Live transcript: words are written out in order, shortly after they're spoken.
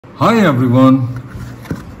Hi everyone,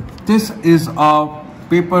 this is a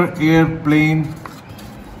paper airplane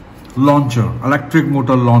launcher, electric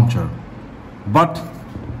motor launcher, but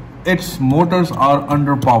its motors are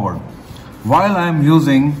underpowered. While I am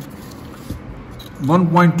using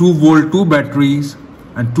 1.2 volt 2 batteries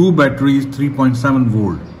and 2 batteries 3.7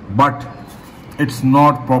 volt, but it's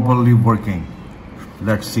not properly working.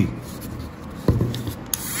 Let's see.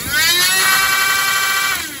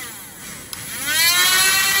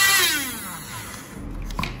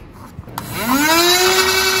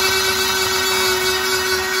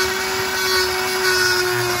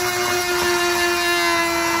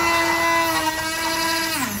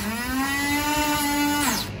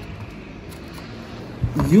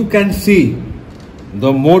 You can see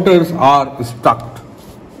the motors are stuck.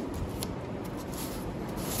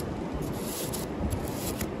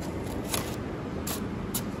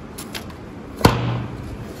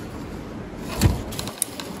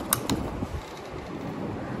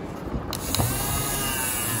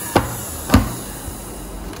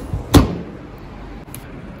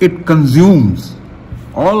 It consumes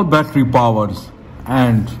all battery powers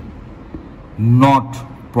and not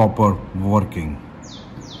proper working.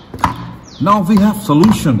 Now we have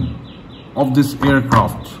solution of this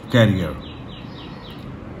aircraft carrier.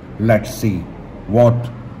 Let's see what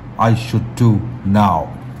I should do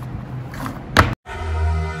now.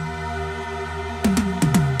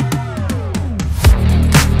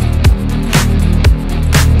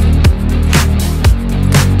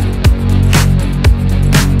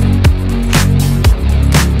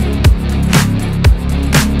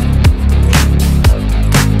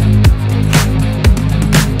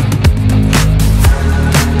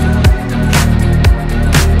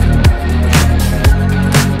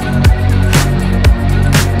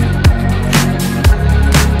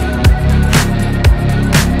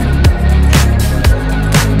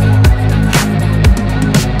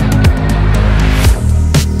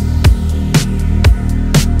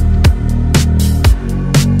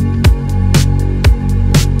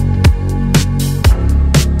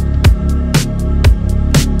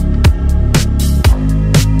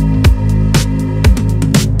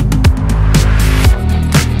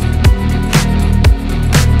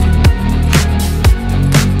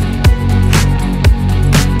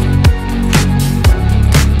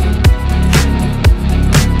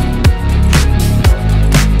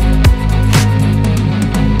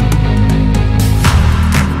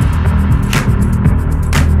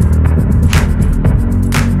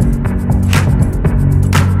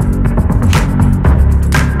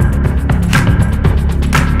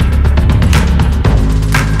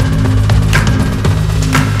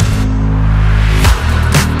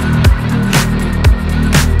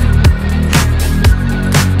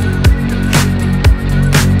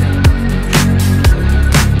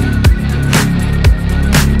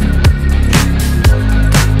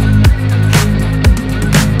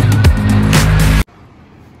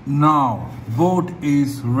 Now, boat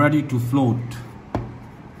is ready to float.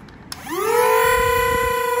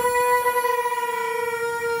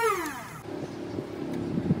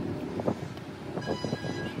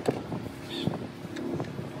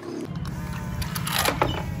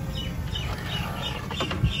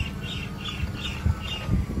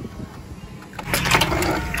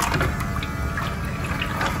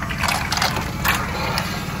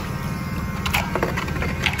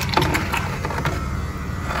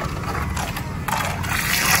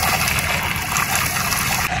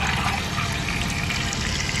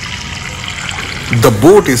 The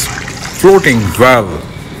boat is floating well.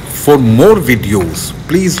 For more videos,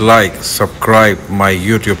 please like, subscribe my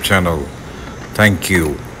YouTube channel. Thank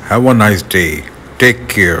you. Have a nice day. Take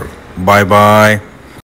care. Bye bye.